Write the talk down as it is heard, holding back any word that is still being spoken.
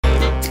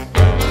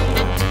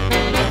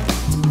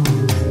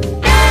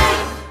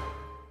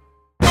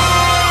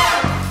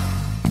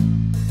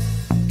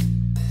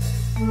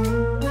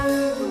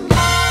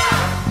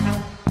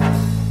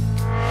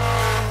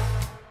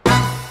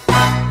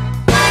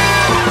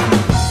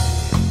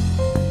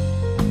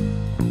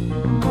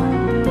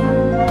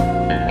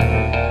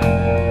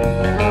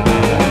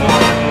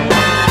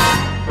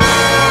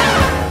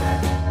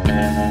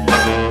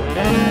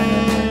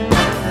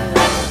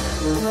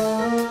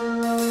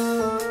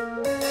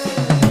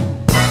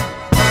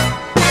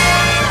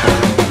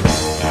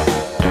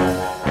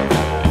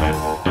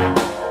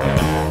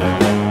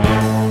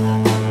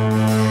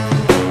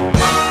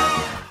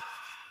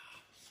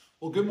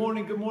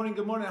good morning,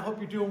 good morning. I hope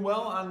you're doing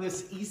well on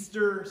this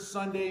Easter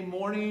Sunday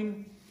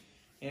morning,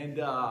 and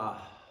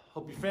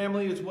hope your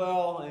family is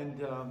well and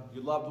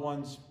your loved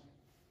ones.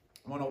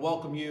 I want to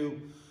welcome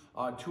you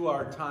to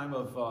our time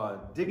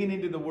of digging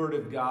into the Word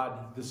of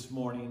God this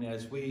morning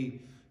as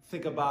we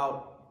think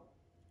about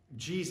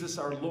Jesus,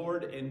 our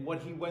Lord, and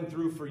what He went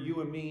through for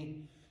you and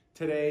me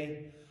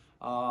today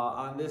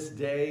on this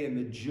day, and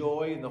the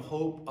joy and the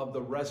hope of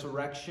the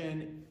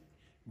resurrection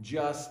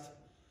just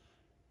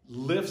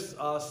lifts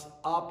us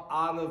up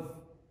out of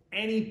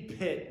any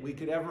pit we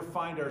could ever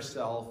find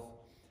ourselves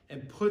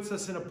and puts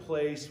us in a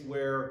place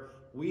where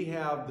we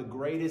have the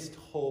greatest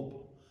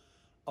hope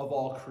of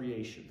all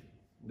creation.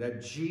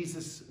 That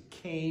Jesus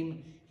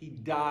came, He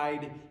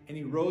died, and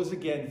He rose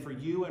again for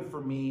you and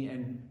for me.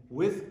 And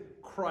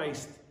with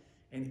Christ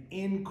and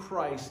in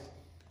Christ,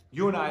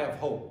 you and I have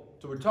hope.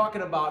 So we're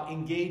talking about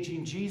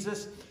engaging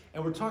Jesus.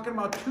 And we're talking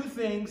about two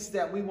things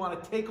that we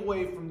want to take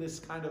away from this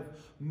kind of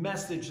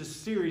message, this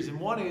series. And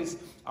one is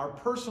our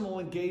personal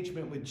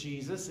engagement with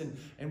Jesus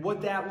and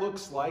what that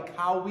looks like,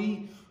 how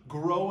we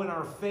grow in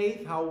our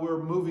faith, how we're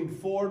moving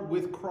forward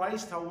with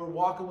Christ, how we're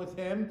walking with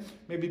Him,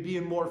 maybe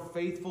being more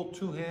faithful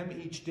to Him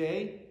each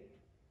day.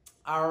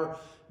 Our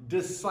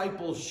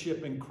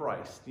discipleship in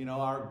Christ,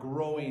 our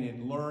growing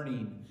and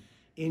learning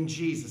in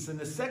Jesus. And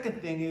the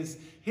second thing is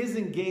His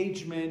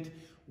engagement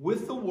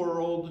with the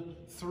world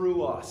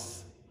through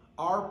us.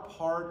 Our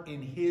part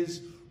in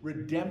His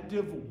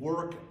redemptive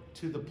work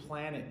to the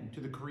planet and to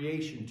the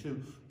creation,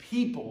 to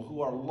people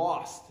who are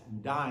lost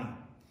and dying.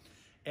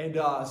 And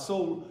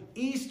so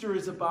Easter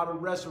is about a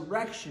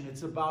resurrection.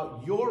 It's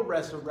about your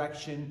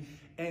resurrection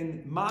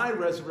and my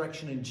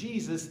resurrection in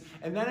Jesus.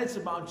 And then it's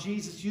about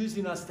Jesus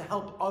using us to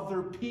help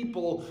other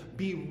people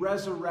be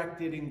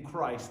resurrected in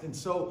Christ. And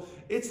so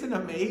it's an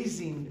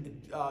amazing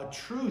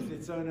truth.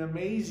 It's an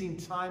amazing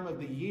time of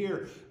the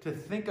year to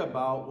think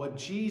about what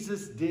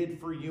Jesus did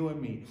for you and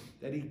me.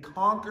 That He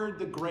conquered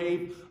the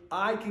grave.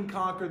 I can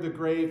conquer the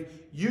grave.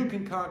 You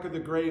can conquer the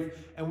grave.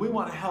 And we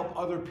want to help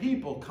other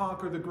people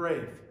conquer the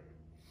grave.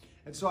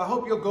 And so I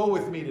hope you'll go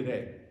with me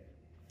today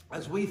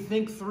as we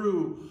think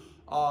through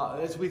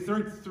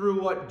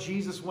what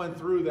Jesus went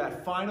through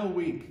that final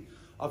week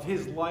of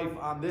His life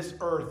on this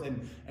earth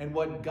and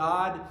what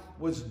God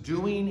was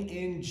doing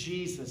in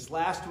Jesus.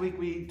 Last week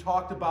we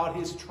talked about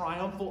His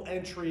triumphal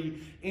entry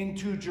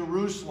into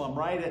Jerusalem,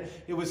 right?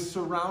 It was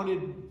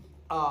surrounded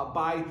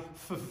by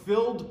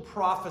fulfilled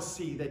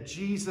prophecy that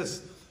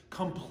Jesus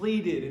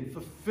completed and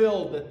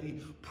fulfilled, that the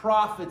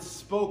prophets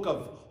spoke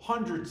of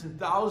hundreds and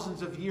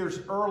thousands of years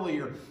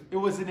earlier. It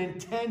was an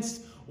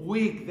intense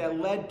week that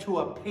led to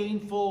a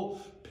painful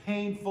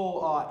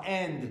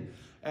end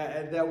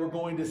that we're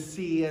going to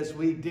see as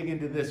we dig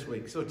into this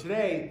week. So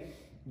today,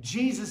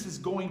 Jesus is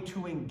going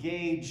to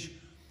engage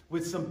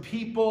with some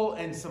people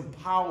and some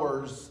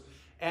powers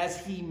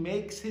as He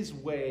makes His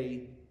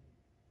way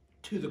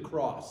to the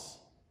cross.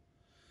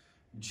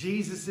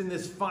 Jesus, in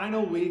this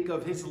final week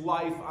of His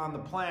life on the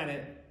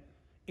planet,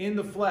 in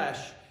the flesh,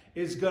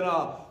 is going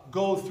to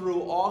go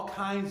through all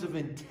kinds of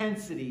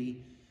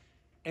intensity,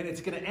 and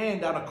it's going to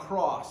end on a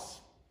cross.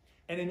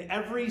 And in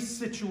every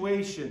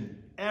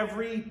situation,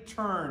 every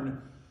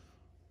turn,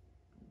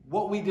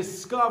 what we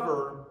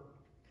discover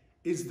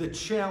is the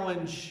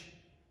challenge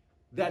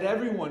that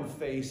everyone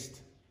faced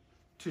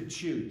to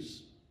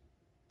choose.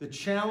 The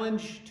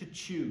challenge to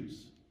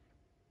choose.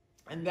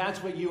 And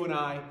that's what you and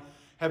I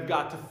have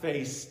got to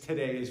face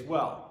today as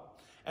well.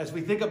 As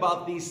we think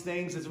about these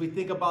things, as we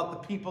think about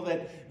the people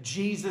that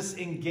Jesus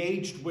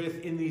engaged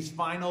with in these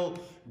final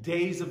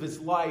days of His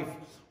life,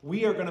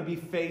 we are going to be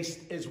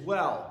faced as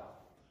well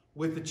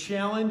with the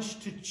challenge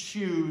to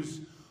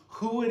choose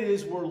who it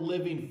is we're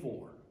living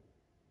for,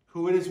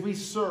 who it is we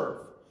serve,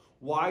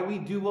 why we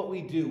do what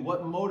we do,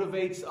 what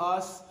motivates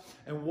us,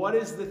 and what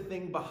is the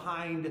thing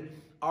behind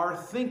our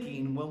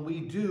thinking when we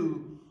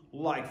do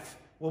life,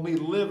 when we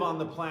live on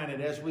the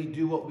planet, as we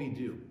do what we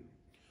do.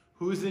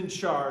 Who's in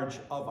charge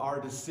of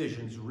our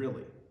decisions,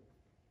 really?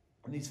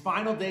 In these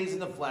final days in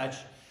the flesh,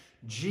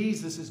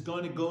 Jesus is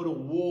going to go to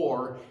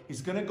war.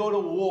 He's going to go to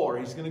war.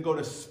 He's going to go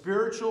to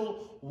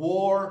spiritual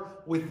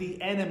war with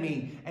the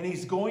enemy. And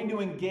He's going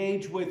to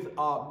engage with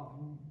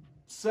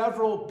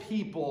several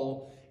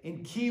people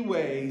in key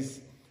ways.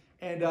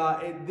 And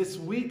this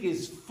week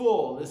is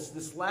full.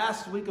 This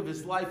last week of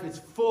His life is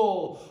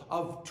full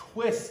of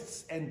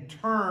twists and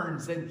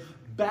turns and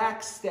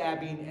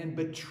backstabbing and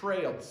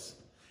betrayals.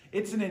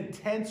 It's an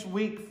intense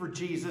week for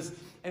Jesus.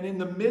 And in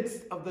the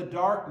midst of the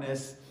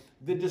darkness,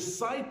 the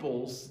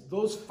disciples,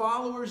 those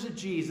followers of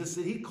Jesus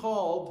that He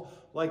called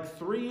like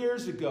 3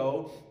 years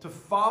ago to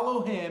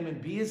follow Him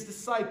and be His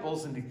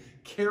disciples and to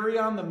carry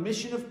on the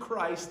mission of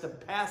Christ, to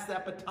pass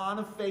that baton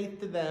of faith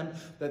to them,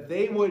 that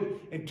they would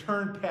in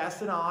turn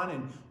pass it on,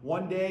 and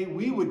one day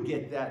we would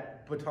get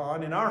that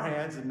baton in our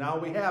hands, and now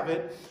we have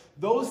it.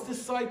 Those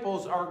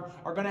disciples are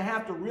going to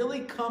have to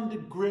really come to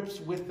grips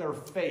with their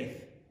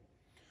faith.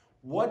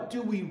 What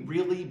do we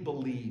really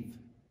believe?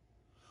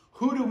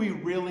 Who do we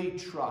really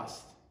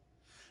trust?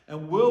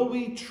 And will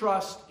we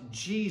trust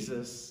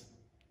Jesus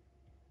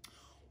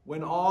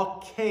when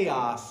all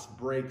chaos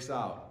breaks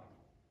out?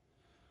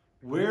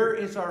 Where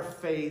is our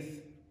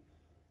faith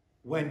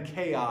when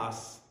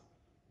chaos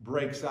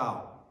breaks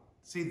out?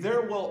 See,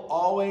 there will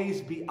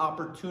always be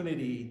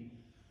opportunity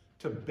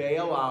to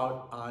bail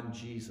out on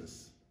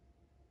Jesus.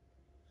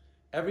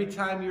 Every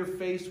time you're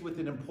faced with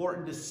an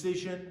important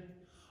decision,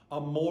 a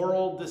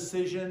moral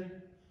decision,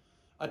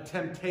 a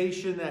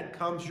temptation that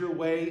comes your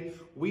way,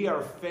 we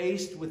are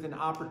faced with an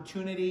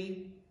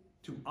opportunity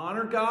to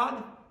honor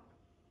God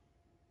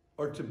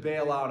or to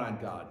bail out on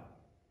God.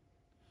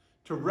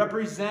 To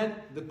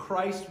represent the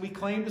Christ we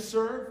claim to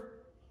serve,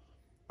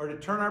 or to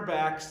turn our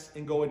backs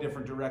and go a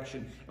different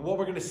direction. And what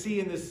we're going to see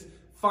in this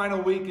final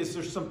week is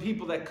there's some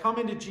people that come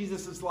into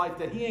Jesus' life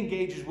that he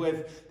engages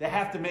with that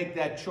have to make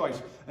that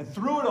choice. And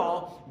through it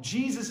all,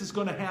 Jesus is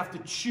going to have to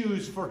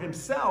choose for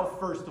himself,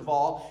 first of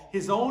all,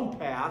 his own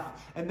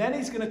path. And then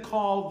he's going to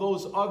call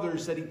those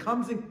others that he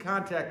comes in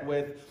contact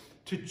with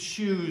to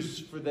choose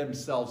for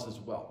themselves as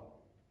well.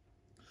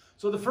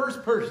 So the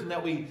first person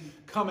that we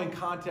come in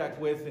contact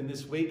with in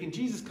this week, and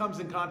Jesus comes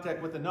in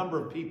contact with a number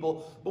of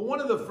people, but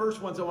one of the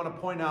first ones I want to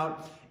point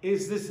out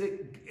is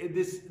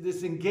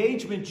this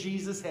engagement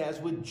Jesus has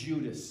with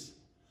Judas.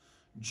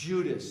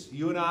 Judas.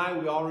 You and I,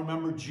 we all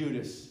remember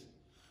Judas.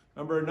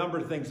 Remember a number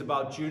of things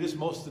about Judas.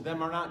 Most of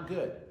them are not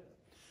good.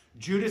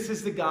 Judas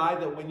is the guy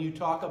that when you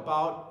talk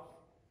about,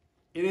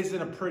 it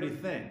isn't a pretty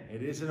thing.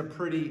 It isn't a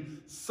pretty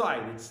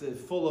sight. It's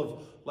full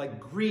of like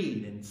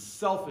greed and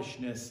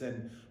selfishness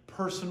and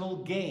personal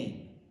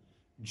gain.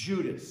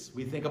 Judas.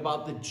 We think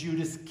about the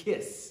Judas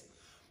kiss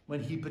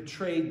when he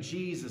betrayed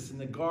Jesus in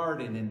the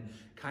garden and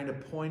kind of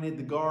pointed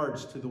the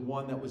guards to the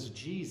one that was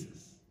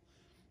Jesus.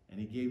 And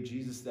he gave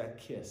Jesus that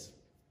kiss.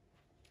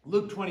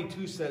 Luke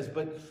 22 says,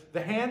 but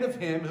the hand of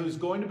him who's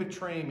going to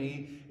betray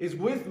me is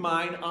with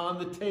mine on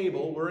the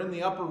table. We're in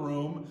the upper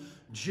room.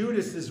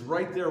 Judas is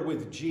right there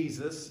with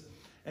Jesus.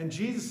 And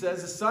Jesus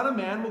says, the Son of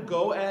Man will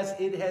go as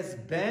it has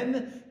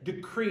been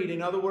decreed.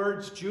 In other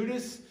words,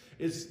 Judas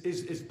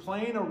is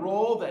playing a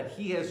role that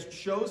he has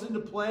chosen to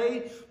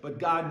play, but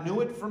God knew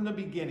it from the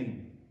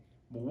beginning.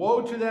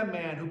 Woe to that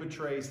man who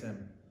betrays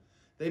him.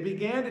 They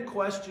began to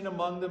question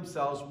among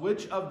themselves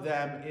which of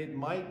them it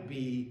might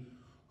be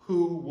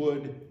who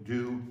would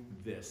do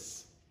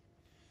this.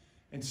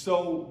 And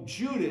so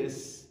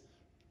Judas,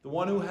 the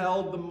one who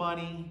held the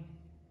money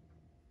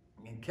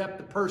and kept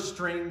the purse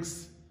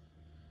strings,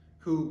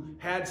 who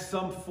had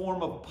some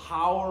form of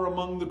power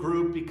among the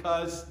group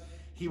because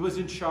he was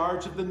in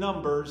charge of the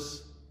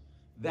numbers,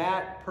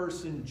 that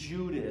person,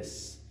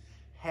 Judas,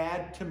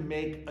 had to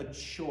make a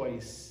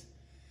choice.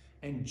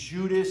 And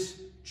Judas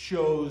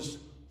chose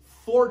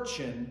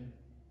fortune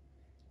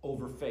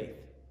over faith.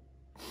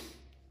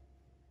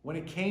 When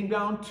it came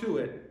down to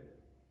it,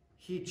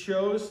 he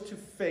chose to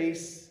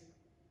face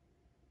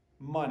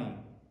money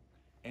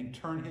and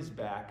turn his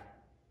back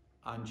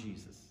on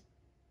Jesus.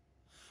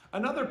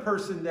 Another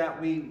person that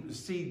we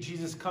see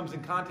Jesus comes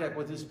in contact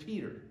with is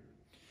Peter.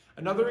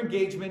 Another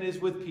engagement is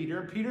with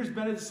Peter. Peter's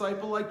been a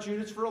disciple like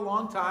Judas for a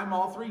long time,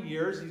 all 3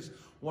 years. He's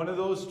one of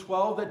those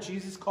 12 that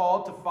Jesus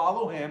called to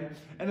follow him.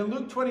 And in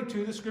Luke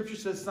 22, the scripture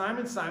says,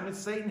 Simon, Simon,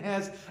 Satan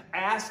has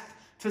asked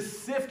to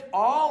sift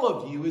all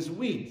of you as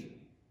wheat.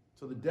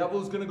 So the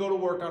devil is going to go to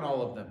work on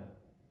all of them.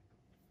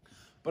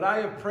 But I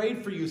have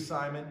prayed for you,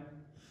 Simon,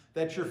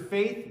 that your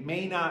faith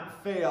may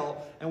not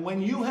fail. And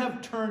when you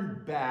have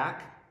turned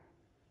back,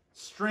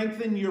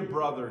 strengthen your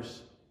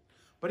brothers.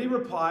 But he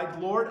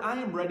replied, Lord,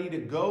 I am ready to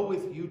go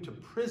with you to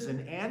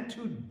prison and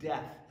to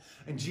death.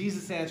 And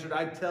Jesus answered,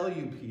 I tell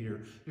you,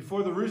 Peter,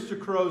 before the rooster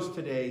crows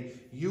today,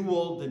 you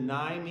will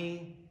deny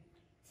me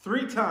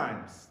 3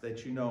 times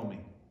that you know me.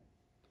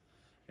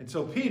 And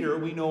so Peter,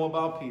 we know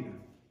about Peter.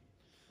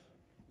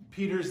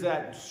 Peter's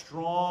that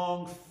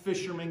strong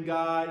fisherman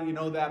guy, you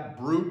know, that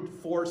brute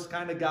force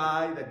kind of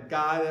guy, that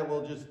guy that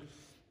will just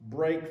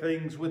break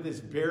things with his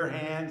bare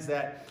hands,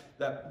 that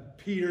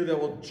Peter that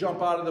will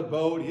jump out of the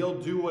boat. He'll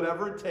do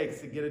whatever it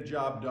takes to get a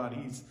job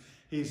done.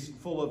 He's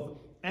full of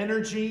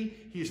energy.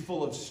 He's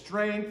full of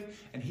strength.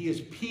 And he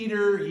is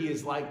Peter. He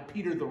is like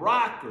Peter the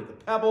rock or the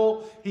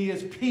pebble. He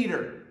is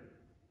Peter.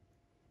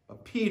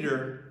 But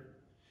Peter,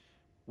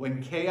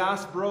 when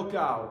chaos broke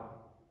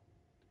out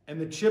and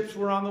the chips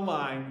were on the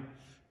line,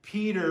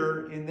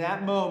 Peter, in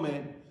that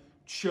moment,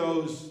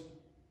 chose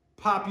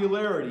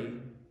popularity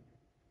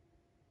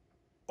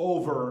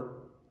over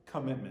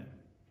commitment.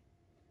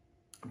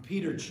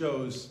 Peter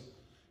chose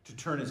to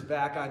turn his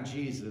back on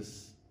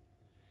Jesus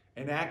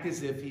and act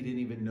as if he didn't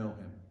even know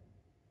him.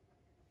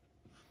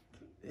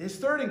 His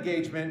third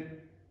engagement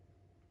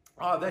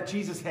that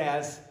Jesus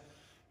has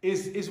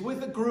is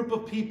with a group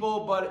of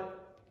people,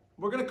 but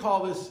we're going to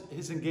call this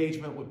his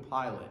engagement with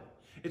Pilate.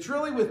 It's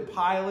really with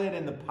Pilate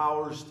and the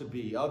powers to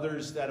be,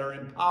 others that are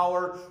in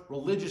power,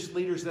 religious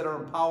leaders that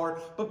are in power.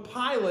 But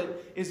Pilate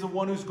is the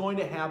one who's going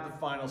to have the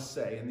final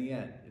say in the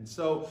end. And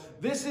so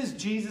this is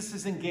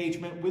Jesus'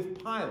 engagement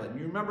with Pilate. And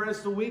you remember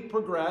as the week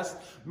progressed,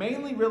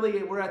 mainly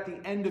really we're at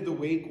the end of the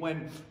week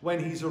when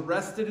he's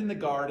arrested in the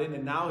garden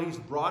and now he's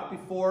brought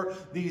before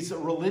these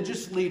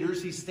religious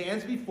leaders. He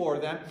stands before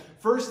them.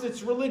 First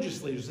it's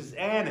religious leaders. It's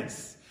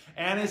Annas.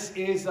 Annas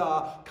is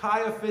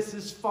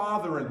Caiaphas'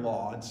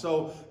 father-in-law, and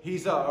so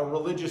he's a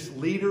religious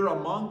leader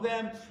among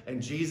them, and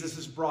Jesus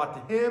is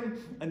brought to him,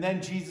 and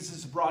then Jesus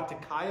is brought to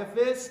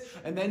Caiaphas,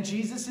 and then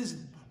Jesus is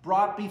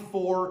brought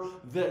before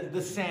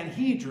the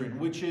Sanhedrin,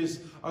 which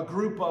is a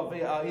group of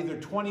either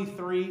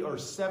 23 or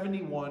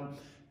 71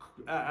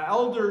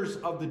 elders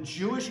of the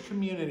Jewish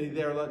community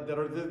there that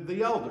are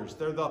the elders.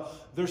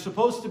 They're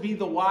supposed to be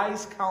the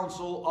wise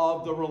counsel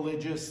of the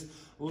religious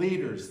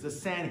leaders, the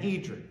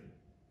Sanhedrin.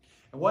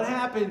 And what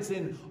happens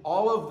in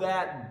all of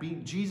that,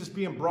 Jesus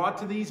being brought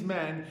to these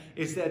men,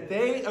 is that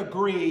they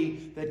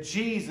agree that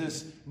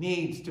Jesus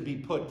needs to be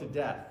put to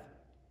death.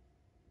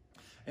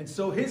 And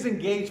so his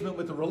engagement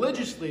with the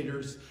religious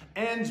leaders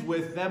ends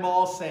with them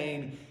all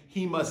saying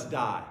he must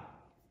die.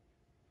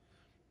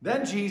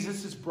 Then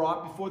Jesus is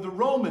brought before the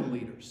Roman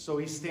leaders. So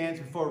he stands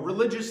before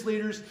religious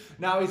leaders.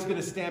 Now he's going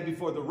to stand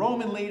before the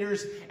Roman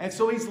leaders. And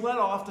so he's led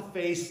off to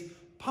face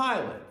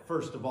Pilate,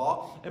 first of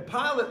all. And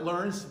Pilate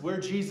learns where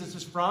Jesus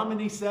is from, and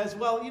he says,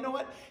 well, you know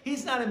what?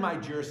 He's not in my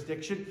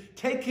jurisdiction.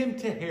 Take him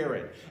to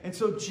Herod. And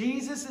so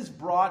Jesus is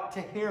brought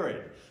to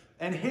Herod.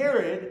 And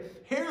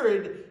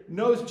Herod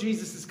knows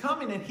Jesus is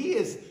coming, and he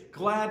is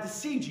glad to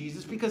see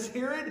Jesus because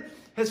Herod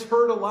has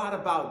heard a lot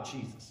about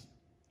Jesus.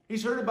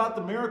 He's heard about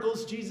the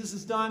miracles Jesus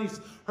has done. He's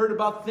heard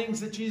about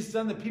things that Jesus has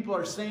done that people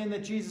are saying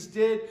that Jesus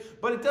did.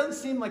 But it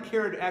doesn't seem like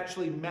Herod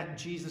actually met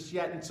Jesus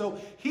yet. And so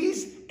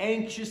he's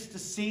anxious to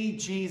see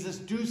Jesus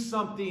do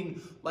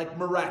something like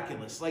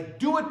miraculous. Like,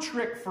 do a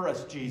trick for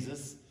us,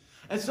 Jesus.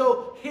 And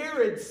so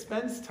Herod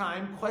spends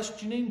time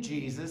questioning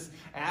Jesus,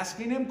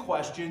 asking him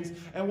questions.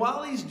 And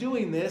while he's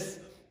doing this,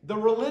 the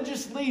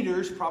religious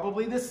leaders,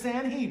 probably the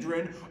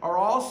Sanhedrin, are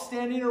all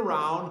standing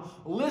around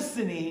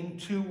listening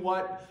to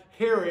what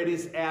Herod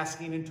is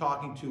asking and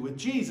talking to with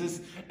Jesus.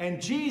 And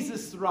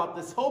Jesus, throughout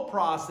this whole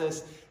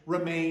process,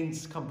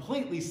 remains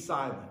completely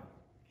silent.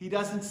 He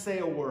doesn't say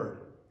a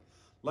word.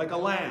 Like a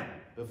lamb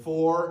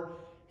before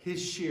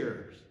his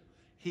shearers,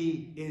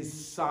 he is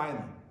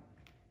silent.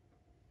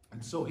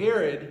 And so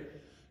Herod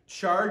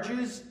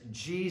charges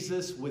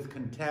Jesus with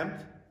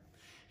contempt.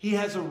 He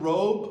has a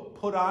robe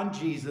put on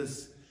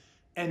Jesus,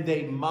 and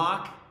they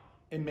mock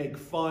and make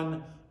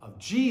fun of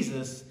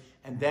Jesus.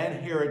 And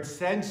then Herod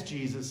sends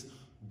Jesus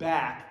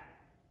back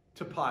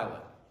to Pilate.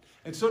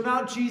 And so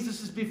now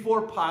Jesus is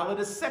before Pilate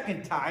a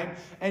second time,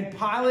 and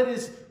Pilate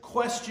is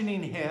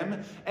questioning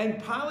him,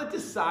 and Pilate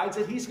decides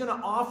that he's going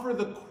to offer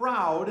the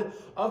crowd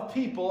of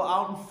people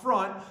out in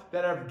front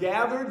that are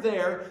gathered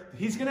there,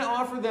 he's going to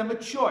offer them a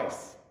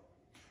choice.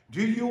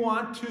 Do you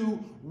want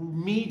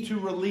me to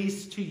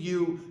release to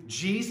you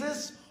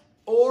Jesus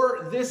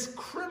or this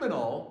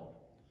criminal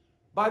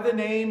by the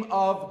name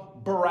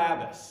of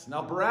Barabbas?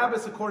 Now,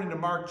 Barabbas, according to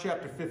Mark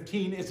chapter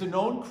 15, is a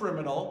known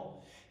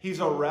criminal. He's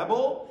a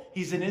rebel.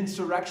 He's an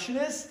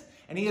insurrectionist.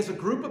 And he has a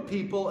group of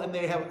people, and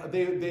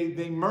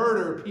they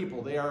murder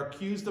people. They are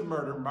accused of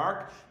murder.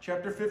 Mark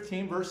chapter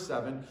 15, verse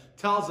 7,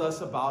 tells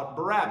us about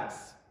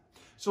Barabbas.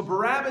 So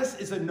Barabbas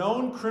is a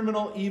known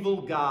criminal,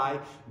 evil guy.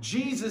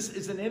 Jesus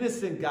is an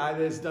innocent guy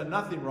that has done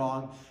nothing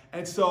wrong.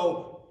 And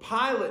so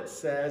Pilate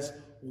says,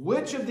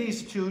 which of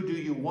these two do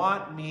you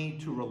want me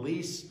to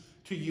release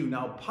to you?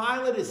 Now,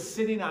 Pilate is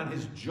sitting on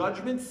his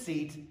judgment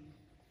seat,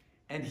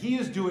 and he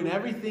is doing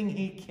everything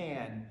he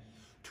can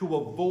to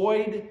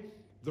avoid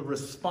the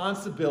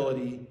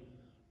responsibility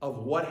of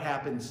what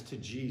happens to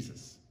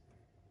Jesus.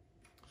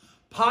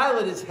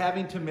 Pilate is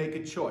having to make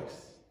a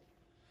choice.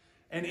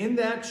 And in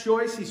that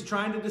choice, he's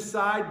trying to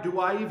decide, do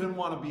I even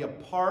want to be a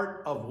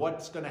part of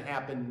what's going to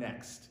happen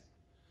next?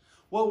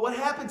 Well, what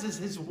happens is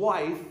his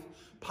wife,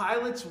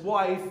 Pilate's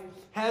wife,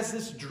 has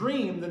this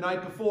dream the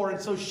night before,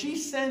 and so she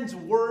sends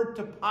word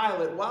to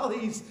Pilate while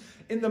he's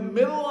in the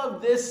middle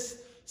of this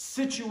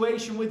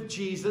situation with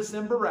Jesus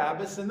and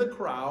Barabbas and the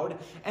crowd,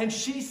 and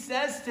she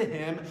says to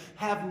him,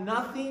 have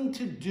nothing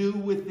to do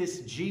with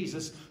this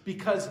Jesus,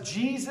 because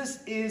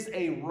Jesus is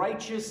a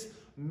righteous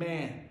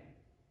man.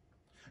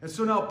 And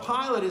so now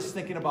Pilate is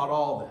thinking about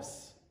all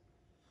this,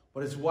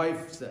 what his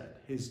wife said,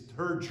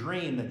 her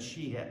dream that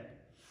she had,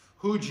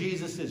 who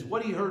Jesus is,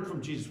 what he heard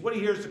from Jesus, what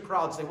he hears the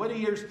crowd say, what he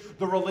hears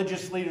the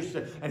religious leaders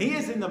say. And he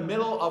is in the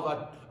middle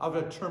of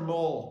a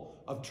turmoil.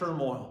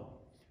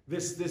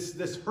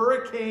 This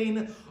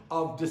hurricane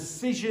of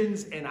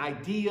decisions and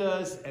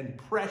ideas and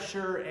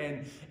pressure,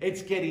 and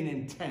it's getting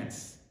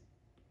intense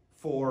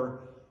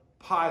for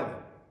Pilate.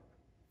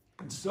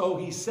 And so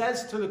he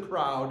says to the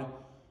crowd,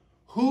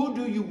 who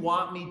do you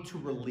want me to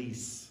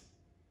release?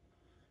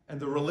 And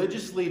the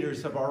religious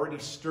leaders have already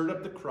stirred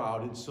up the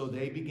crowd, and so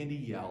they begin to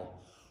yell,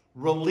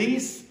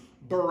 release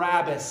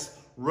Barabbas,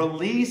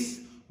 release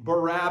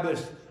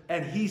Barabbas,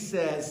 and he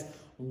says,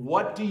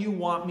 "What do you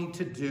want me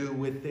to do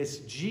with this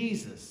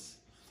Jesus?"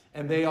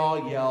 And they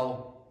all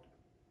yell,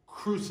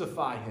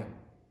 "Crucify him!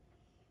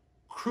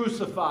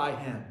 Crucify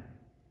him!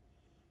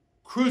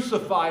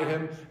 Crucify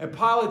him!" And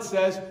Pilate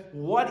says,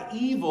 "What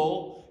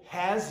evil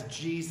has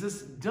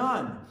Jesus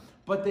done?"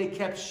 But they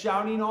kept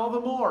shouting all the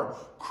more,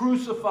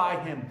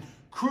 "Crucify him!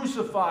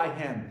 Crucify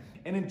him!"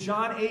 And in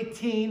John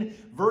 18,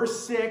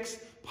 verse 6,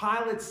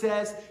 Pilate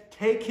says,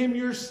 "Take him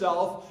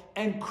yourself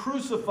and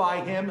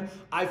crucify him.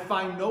 I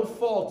find no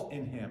fault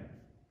in him."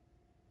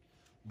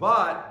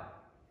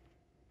 But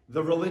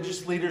the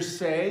religious leaders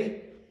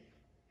say,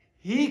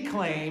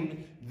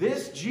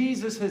 this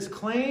Jesus has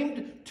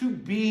claimed to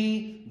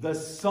be the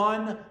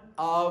Son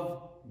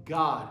of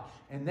God.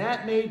 And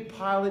that made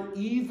Pilate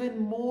even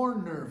more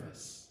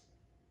nervous,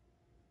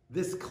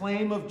 this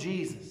claim of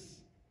Jesus.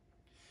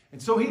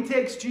 And so he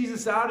takes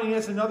Jesus out and he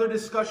has another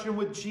discussion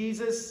with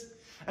Jesus.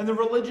 And the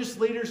religious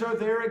leaders are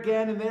there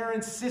again, and they're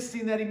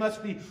insisting that he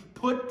must be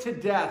put to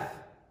death.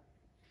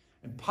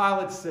 And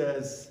Pilate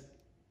says,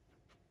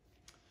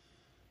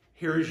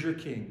 "Here is your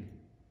king."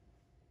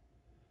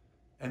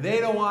 And they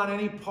don't want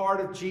any part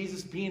of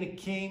Jesus being a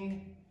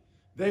king.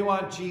 They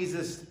want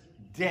Jesus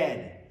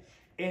dead.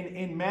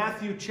 In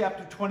Matthew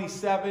chapter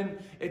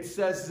 27, it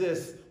says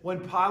this: when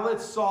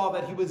Pilate saw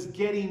that he was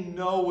getting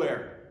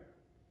nowhere,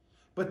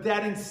 but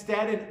that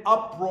instead an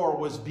uproar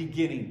was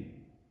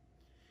beginning,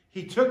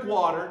 he took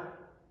water,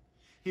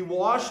 he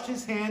washed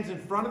his hands in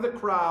front of the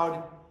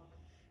crowd,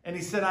 and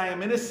he said, "I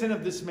am innocent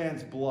of this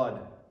man's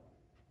blood.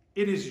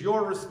 It is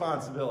your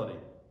responsibility."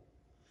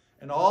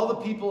 And all the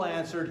people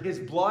answered, "His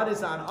blood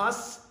is on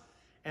us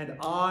and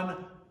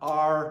on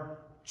our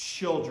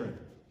children."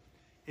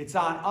 It's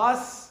on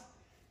us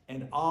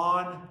and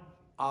on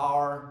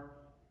our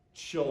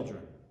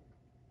children.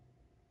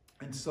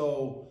 And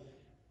so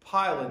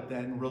Pilate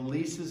then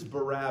releases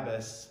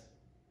Barabbas,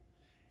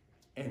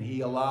 and he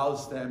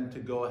allows them to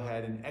go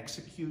ahead and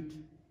execute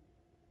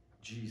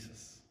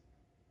Jesus.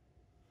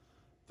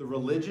 The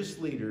religious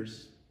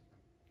leaders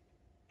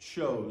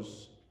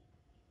chose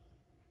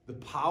the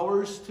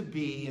powers to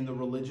be in the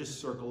religious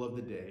circle of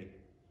the day,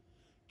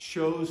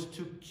 chose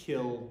to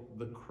kill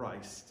the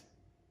Christ.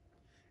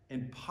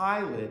 And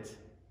Pilate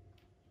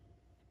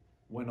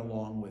went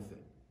along with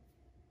it.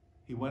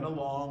 He went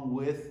along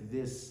with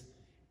this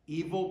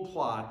evil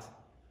plot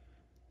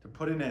to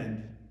put an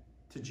end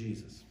to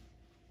Jesus.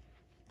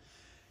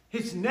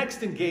 His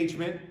next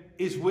engagement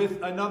is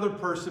with another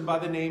person by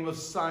the name of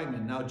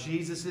Simon. Now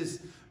Jesus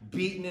is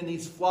beaten and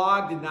he's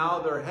flogged, and now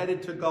they're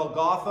headed to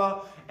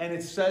Golgotha. And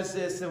it says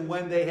this: and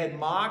when they had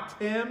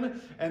mocked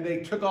him and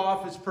they took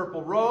off his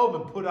purple robe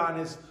and put on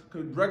his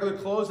regular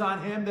clothes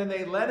on him, then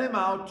they led him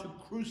out to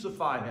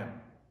crucify him.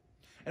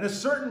 And a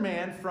certain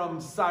man from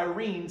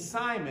Cyrene,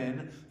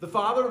 Simon, the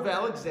father of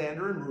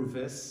Alexander and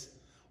Rufus,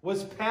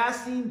 was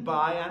passing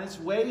by on his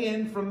way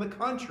in from the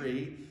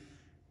country,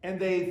 and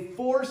they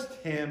forced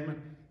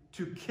him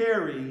to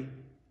carry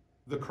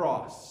the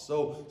cross.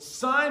 So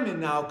Simon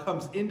now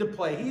comes into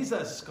play. He's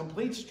a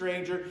complete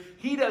stranger.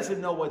 He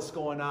doesn't know what's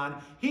going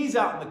on. He's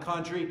out in the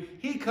country.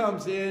 He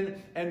comes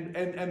in,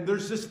 and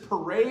there's this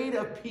parade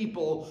of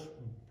people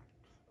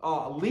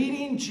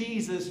leading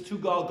Jesus to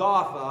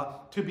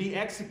Golgotha to be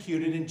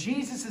executed. And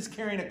Jesus is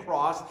carrying a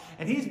cross,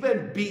 and he's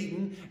been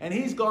beaten, and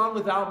he's gone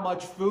without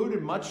much food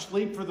and much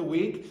sleep for the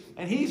week,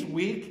 and he's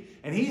weak,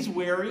 and he's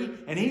weary,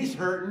 and he's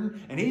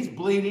hurting, and he's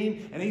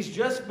bleeding, and he's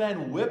just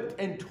been whipped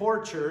and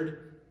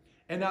tortured.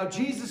 And now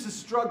Jesus is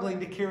struggling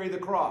to carry the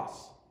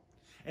cross.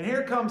 And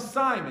here comes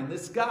Simon,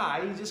 this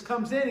guy. He just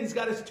comes in. He's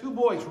got his two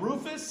boys,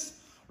 Rufus,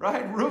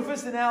 right?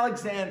 Rufus and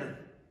Alexander.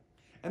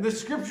 And the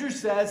scripture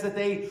says that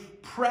they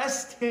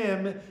pressed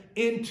him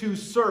into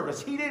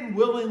service. He didn't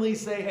willingly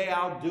say, "Hey,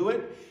 I'll do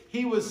it."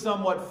 He was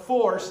somewhat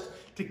forced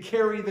to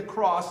carry the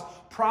cross,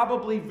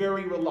 probably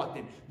very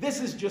reluctant. This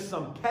is just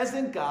some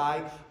peasant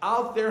guy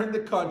out there in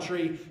the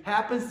country,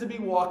 happens to be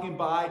walking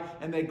by,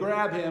 and they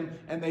grab him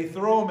and they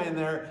throw him in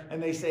there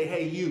and they say,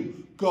 "Hey,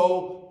 you,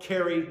 go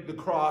carry the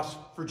cross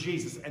for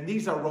Jesus." And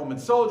these are Roman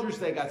soldiers.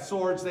 They got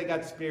swords, they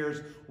got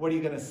spears. What are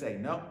you going to say?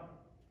 No?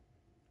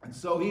 And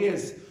so he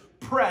is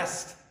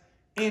pressed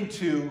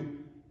into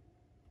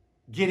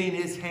getting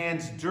his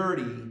hands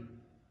dirty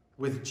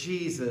with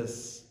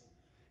Jesus.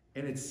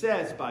 And it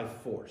says by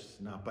force,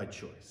 not by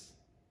choice.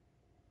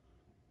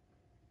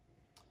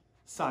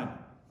 Simon.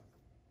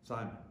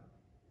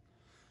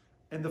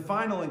 And the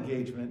final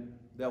engagement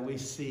that we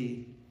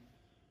see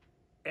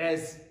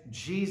as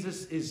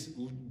Jesus is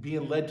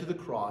being led to the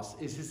cross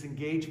is his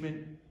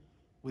engagement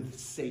with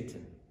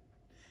Satan.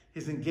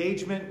 His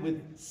engagement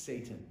with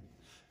Satan.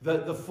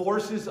 The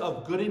forces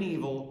of good and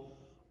evil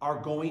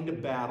are going to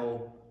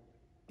battle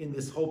in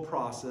this whole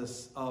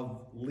process of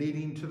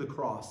leading to the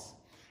cross.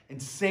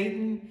 And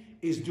Satan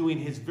is doing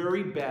his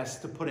very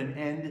best to put an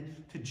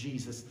end to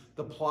Jesus.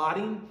 The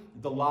plotting,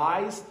 the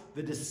lies,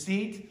 the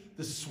deceit,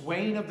 the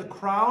swaying of the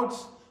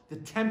crowds, the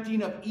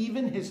tempting of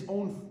even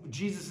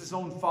Jesus'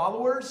 own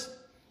followers.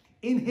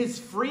 In his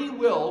free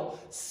will,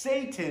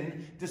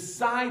 Satan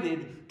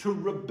decided to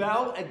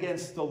rebel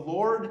against the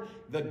Lord,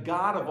 the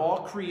God of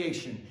all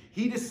creation.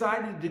 He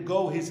decided to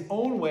go his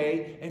own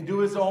way and do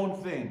his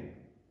own thing.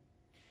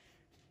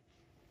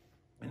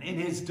 And in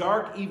his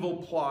dark, evil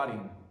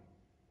plotting,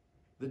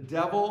 the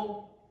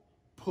devil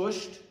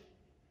pushed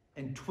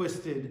and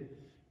twisted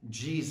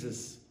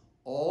Jesus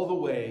all the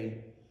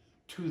way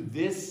to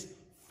this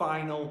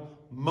final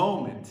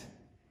moment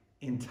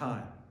in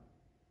time.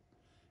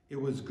 It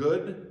was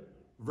good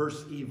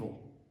versus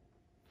evil.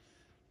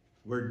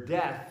 Where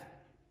death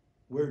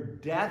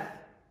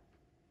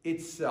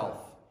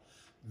itself,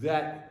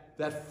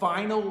 that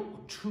final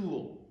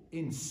tool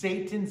in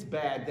Satan's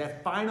bag,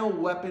 that final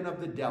weapon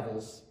of the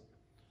devil's,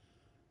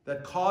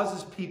 that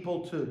causes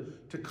people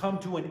to come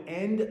to an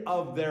end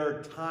of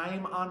their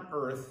time on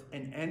earth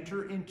and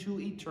enter into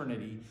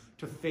eternity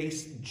to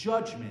face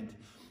judgment,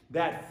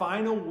 that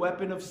final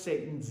weapon of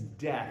Satan's,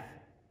 death,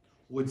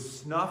 would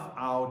snuff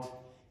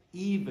out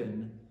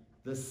even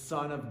the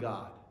Son of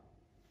God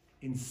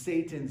in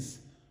Satan's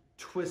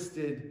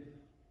twisted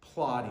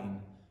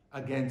plotting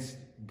against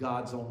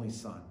God's only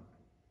Son.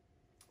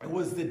 It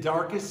was the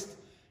darkest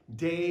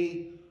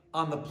day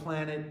on the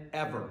planet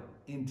ever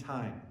in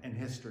time and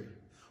history,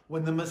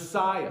 when the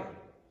Messiah,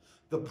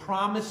 the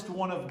promised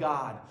one of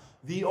God,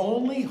 the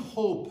only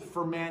hope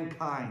for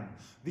mankind,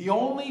 the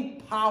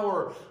only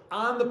power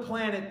on the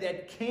planet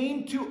that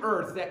came to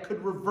earth that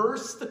could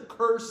reverse the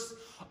curse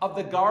of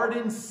the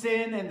garden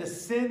sin and the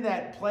sin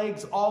that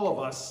plagues all of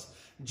us,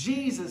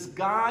 Jesus,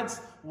 God's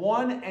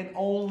one and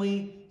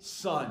only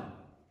Son.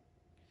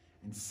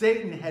 And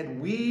Satan had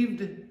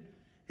weaved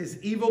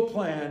his evil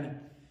plan,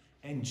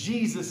 and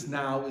Jesus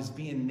now is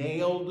being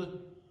nailed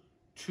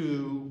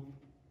to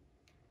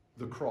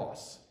the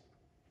cross.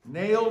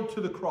 Nailed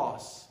to the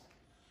cross.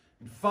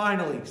 And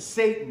finally,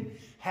 Satan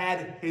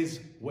had his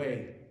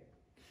way.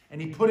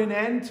 And he put an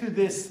end to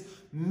this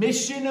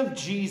mission of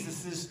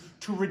Jesus's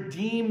to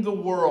redeem the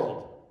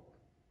world.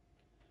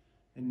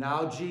 And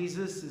now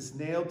Jesus is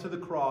nailed to the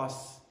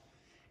cross,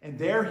 and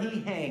there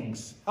he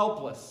hangs,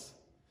 helpless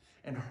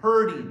and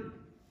hurting,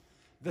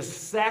 the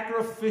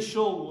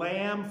sacrificial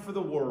lamb for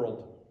the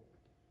world,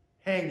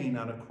 hanging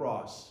on a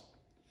cross.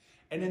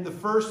 And in the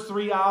first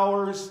 3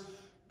 hours,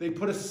 they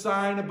put a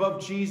sign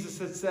above Jesus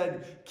that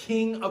said,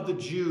 King of the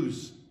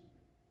Jews.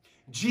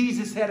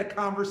 Jesus had a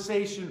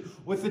conversation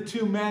with the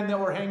two men that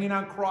were hanging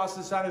on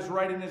crosses on his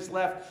right and his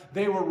left.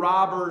 They were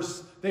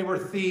robbers. They were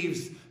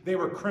thieves. They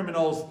were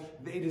criminals.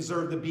 They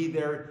deserved to be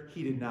there.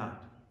 He did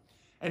not.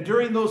 And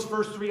during those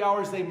first 3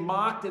 hours, they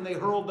mocked and they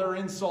hurled their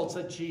insults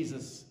at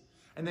Jesus.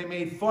 And they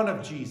made fun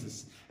of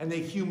Jesus. And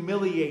they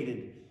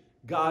humiliated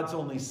God's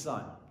only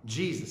Son,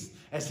 Jesus,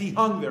 as he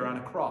hung there on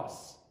a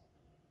cross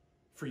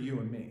for you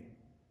and me.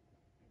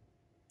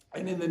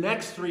 And in the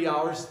next 3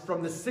 hours,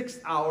 from the 6th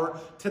hour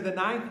to the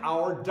 9th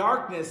hour,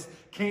 darkness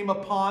came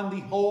upon the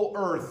whole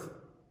earth.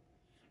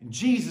 And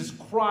Jesus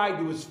cried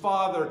to his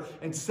Father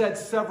and said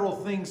several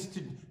things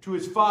to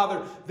his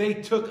Father. They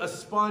took a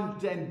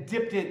sponge and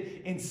dipped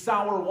it in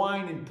sour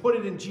wine and put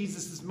it in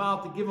Jesus'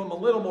 mouth to give him a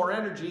little more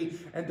energy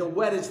and to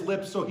wet his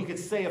lips so he could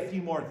say a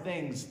few more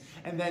things.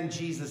 And then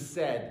Jesus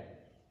said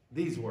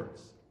these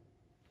words,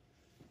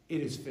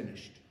 "It is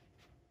finished."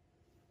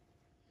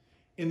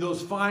 In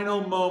those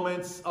final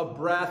moments of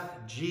breath,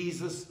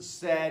 Jesus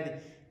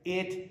said,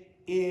 "It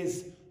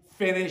is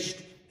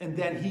finished." And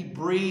then he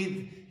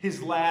breathed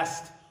his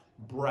last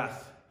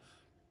breath.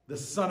 The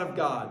Son of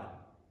God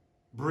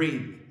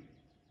breathed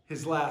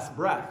his last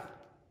breath.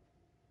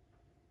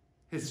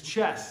 His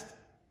chest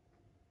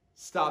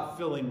stopped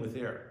filling with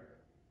air.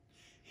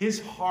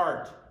 His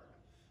heart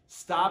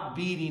stopped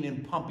beating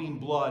and pumping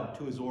blood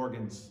to his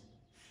organs.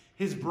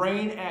 His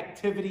brain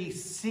activity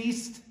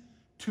ceased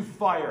to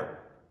fire.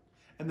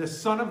 And the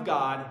Son of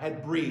God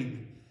had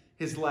breathed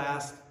his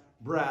last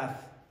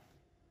breath.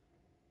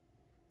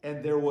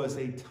 And there was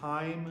a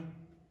time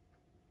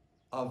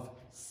of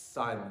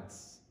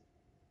silence.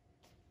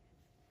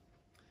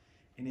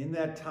 And in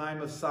that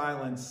time of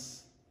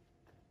silence,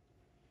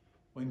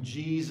 when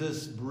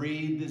Jesus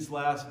breathed his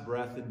last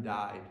breath and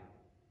died,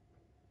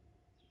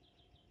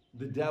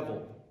 the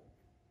devil,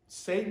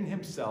 Satan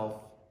himself,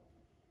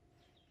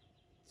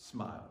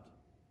 smiled.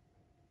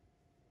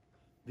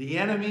 The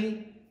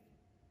enemy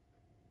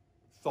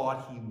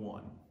thought he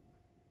won.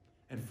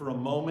 And for a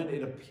moment,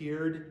 it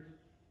appeared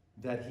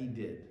that he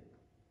did.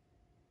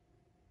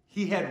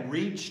 He had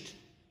reached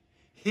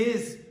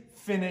his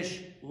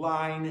finish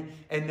line,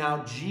 and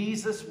now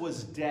Jesus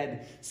was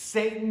dead.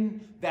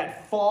 Satan,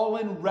 that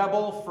fallen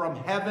rebel from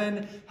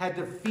heaven, had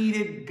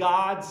defeated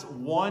God's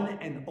one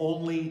and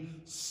only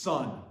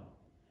Son.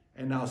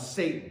 And now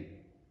Satan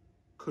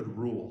could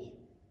rule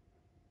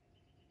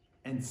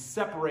and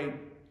separate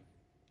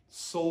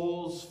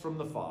souls from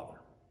the Father.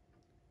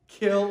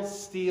 Kill,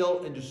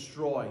 steal, and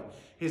destroy.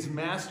 His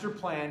master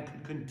plan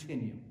could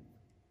continue.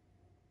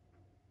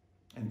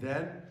 And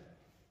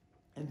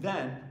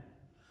then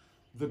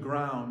the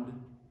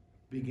ground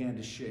began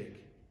to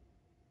shake.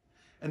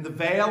 And the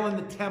veil in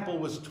the temple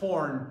was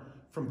torn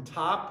from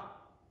top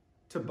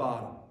to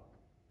bottom.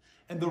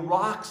 And the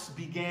rocks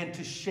began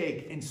to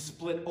shake and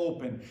split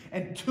open,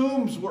 and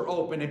tombs were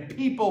open, and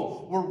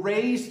people were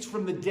raised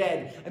from the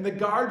dead. And the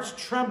guards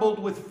trembled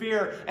with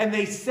fear, and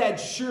they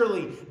said,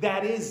 "Surely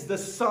that is the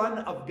Son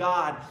of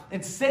God."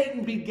 And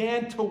Satan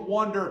began to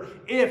wonder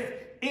if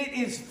 "it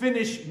is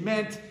finished"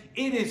 meant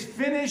 "it is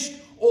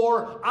finished"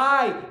 or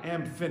 "I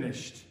am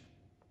finished."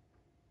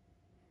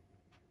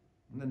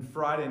 And then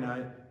Friday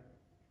night,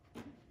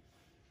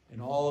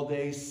 and all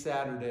day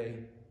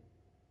Saturday,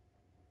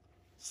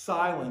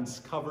 silence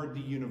covered the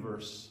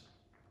universe.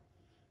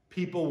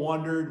 People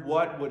wondered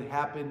what would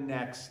happen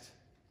next.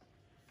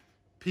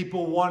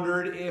 People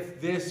wondered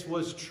if this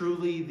was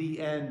truly the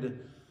end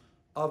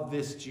of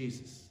this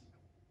Jesus.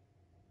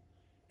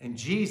 And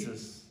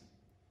Jesus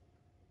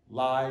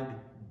lied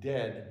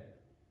dead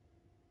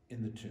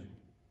in the tomb.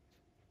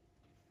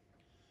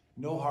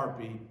 No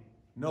heartbeat,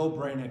 no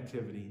brain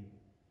activity,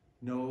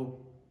 no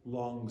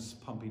lungs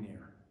pumping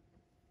air.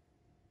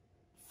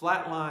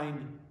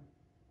 Flatlined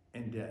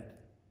and dead.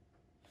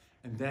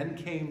 And then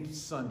came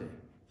Sunday,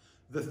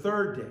 the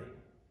third day,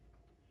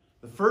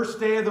 the first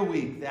day of the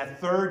week,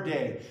 that third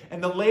day.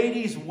 And the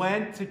ladies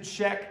went to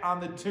check on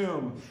the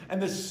tomb,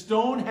 and the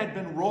stone had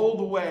been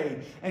rolled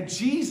away, and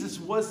Jesus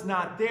was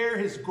not there.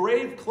 His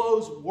grave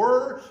clothes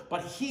were,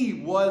 but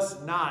he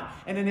was not.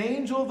 And an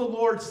angel of the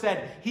Lord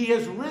said, "He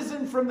has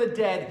risen from the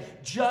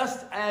dead,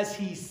 just as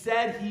he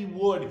said he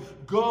would.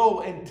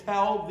 Go and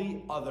tell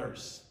the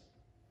others."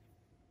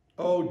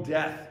 Oh,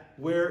 death,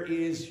 where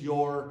is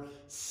your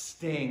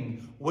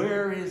sting?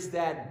 Where is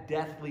that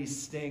deathly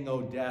sting,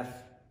 O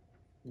death?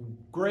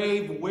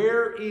 Grave,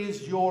 where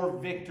is your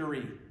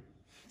victory?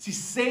 See,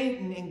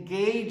 Satan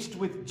engaged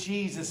with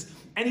Jesus,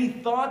 and he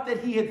thought that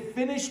he had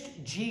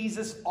finished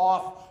Jesus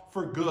off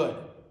for good.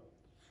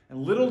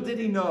 And little did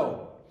he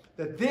know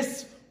that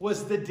this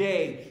was the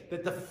day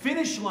that the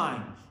finish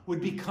line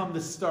would become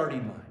the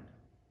starting line.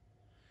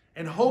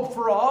 And hope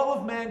for all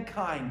of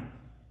mankind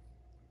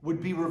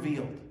would be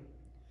revealed.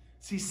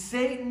 See,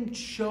 Satan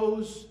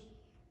chose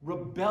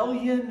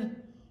rebellion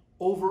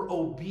over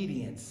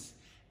obedience,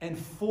 and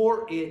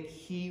for it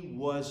he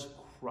was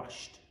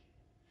crushed.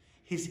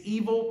 His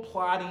evil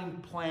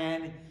plotting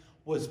plan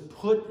was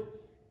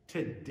put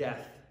to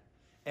death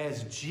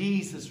as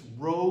Jesus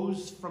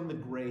rose from the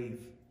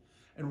grave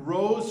and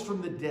rose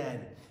from the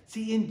dead.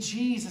 See, in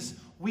Jesus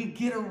we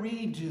get a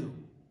redo.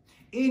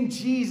 In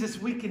Jesus,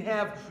 we can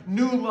have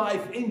new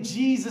life. In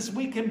Jesus,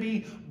 we can be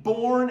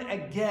born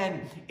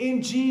again.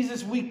 In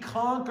Jesus, we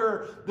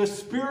conquer the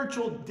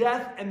spiritual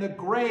death and the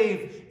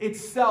grave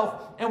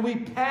itself. And we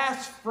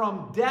pass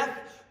from death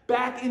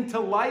back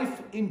into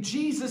life in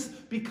Jesus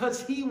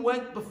because he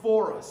went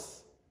before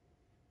us.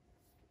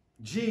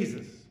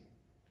 Jesus,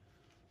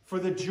 for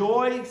the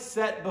joy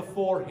set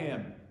before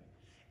him,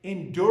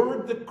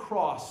 endured the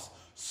cross,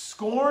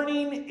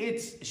 scorning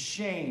its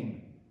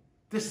shame,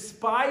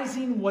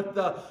 despising what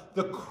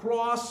the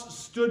cross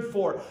stood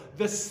for,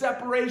 the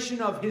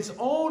separation of his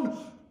own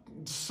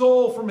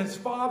soul from his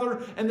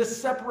Father, and the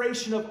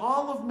separation of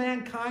all of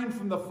mankind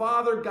from the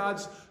Father,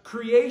 God's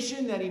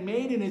creation that he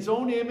made in his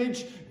own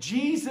image.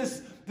 Jesus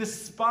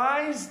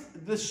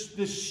despised the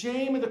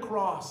shame of the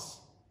cross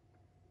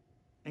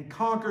and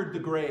conquered the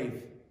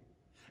grave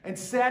and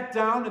sat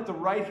down at the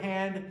right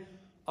hand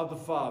of the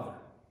Father.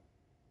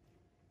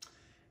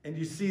 And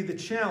you see, the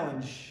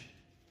challenge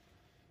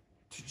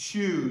to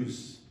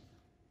choose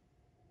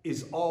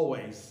is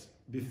always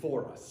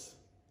before us.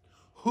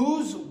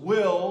 Whose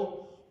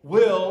will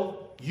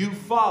you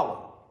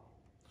follow?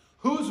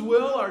 Whose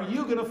will are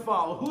you going to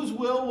follow? Whose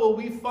will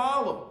we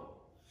follow?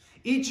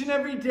 Each and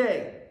every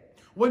day,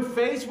 when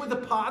faced with a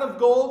pot of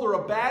gold or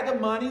a bag of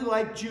money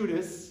like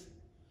Judas,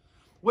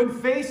 when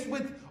faced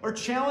with or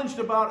challenged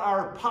about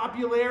our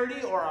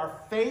popularity or our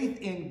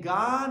faith in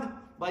God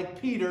like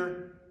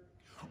Peter,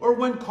 or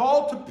when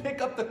called to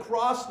pick up the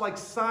cross like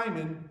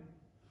Simon,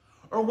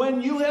 or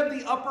when you have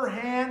the upper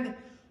hand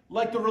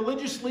like the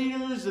religious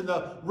leaders and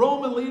the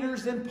Roman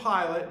leaders and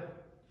Pilate,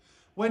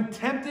 when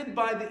tempted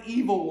by the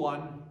evil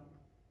one,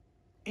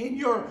 in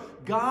your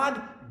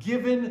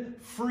God-given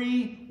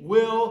free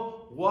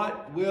will,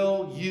 what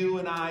will you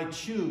and I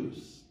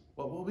choose?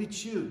 What will we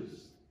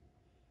choose?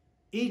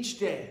 Each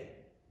day,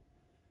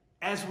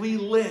 as we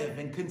live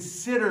and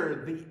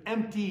consider the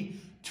empty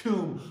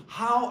tomb,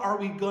 how are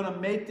we going to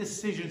make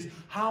decisions?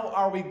 How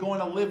are we going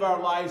to live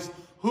our lives?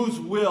 Whose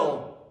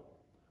will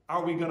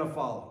are we going to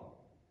follow?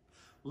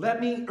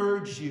 Let me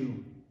urge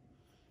you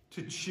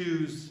to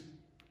choose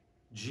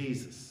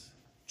Jesus.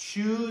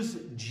 Choose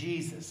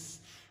Jesus.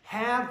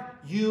 Have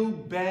you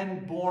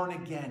been born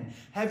again?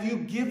 Have you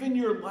given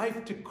your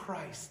life to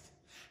Christ?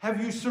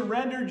 Have you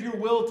surrendered your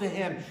will to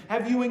him?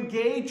 Have you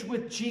engaged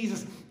with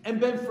Jesus and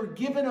been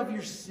forgiven of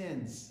your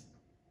sins?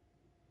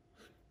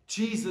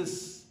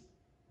 Jesus,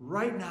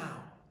 right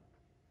now,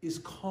 is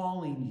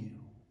calling you.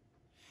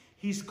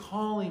 He's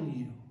calling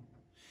you.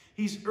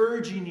 He's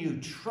urging you,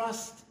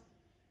 trust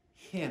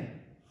him.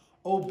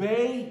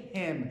 Obey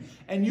him,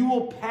 and you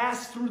will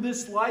pass through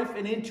this life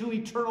and into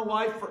eternal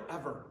life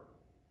forever.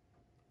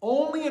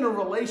 only in a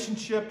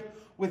relationship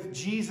with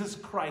Jesus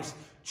Christ.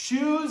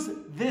 Choose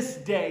this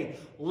day.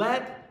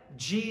 Let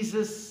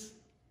Jesus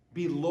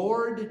be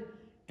Lord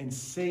and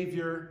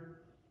Savior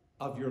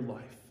of your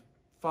life.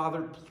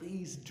 Father,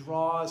 please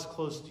draw us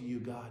close to you,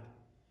 God.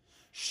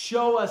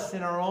 Show us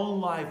in our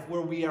own life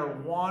where we are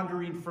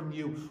wandering from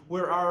you,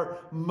 where our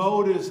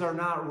motives are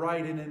not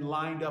right and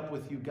lined up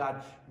with you,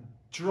 God.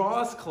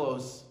 Draw us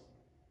close.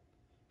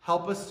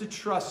 Help us to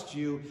trust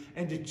you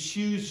and to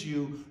choose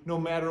you no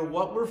matter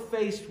what we're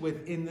faced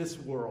with in this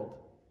world.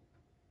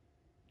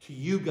 To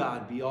you,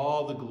 God, be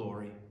all the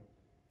glory.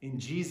 In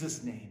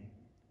Jesus' name,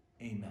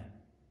 amen.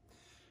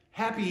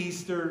 Happy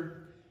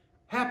Easter.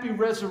 Happy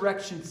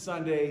Resurrection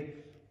Sunday.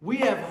 We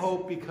have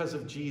hope because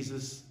of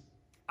Jesus.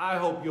 I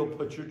hope you'll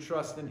put your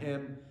trust in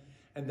him,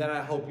 and then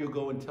I hope you'll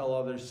go and tell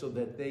others so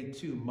that they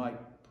too might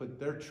put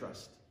their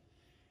trust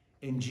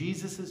in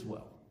Jesus as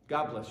well.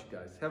 God bless you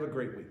guys. Have a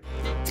great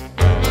week.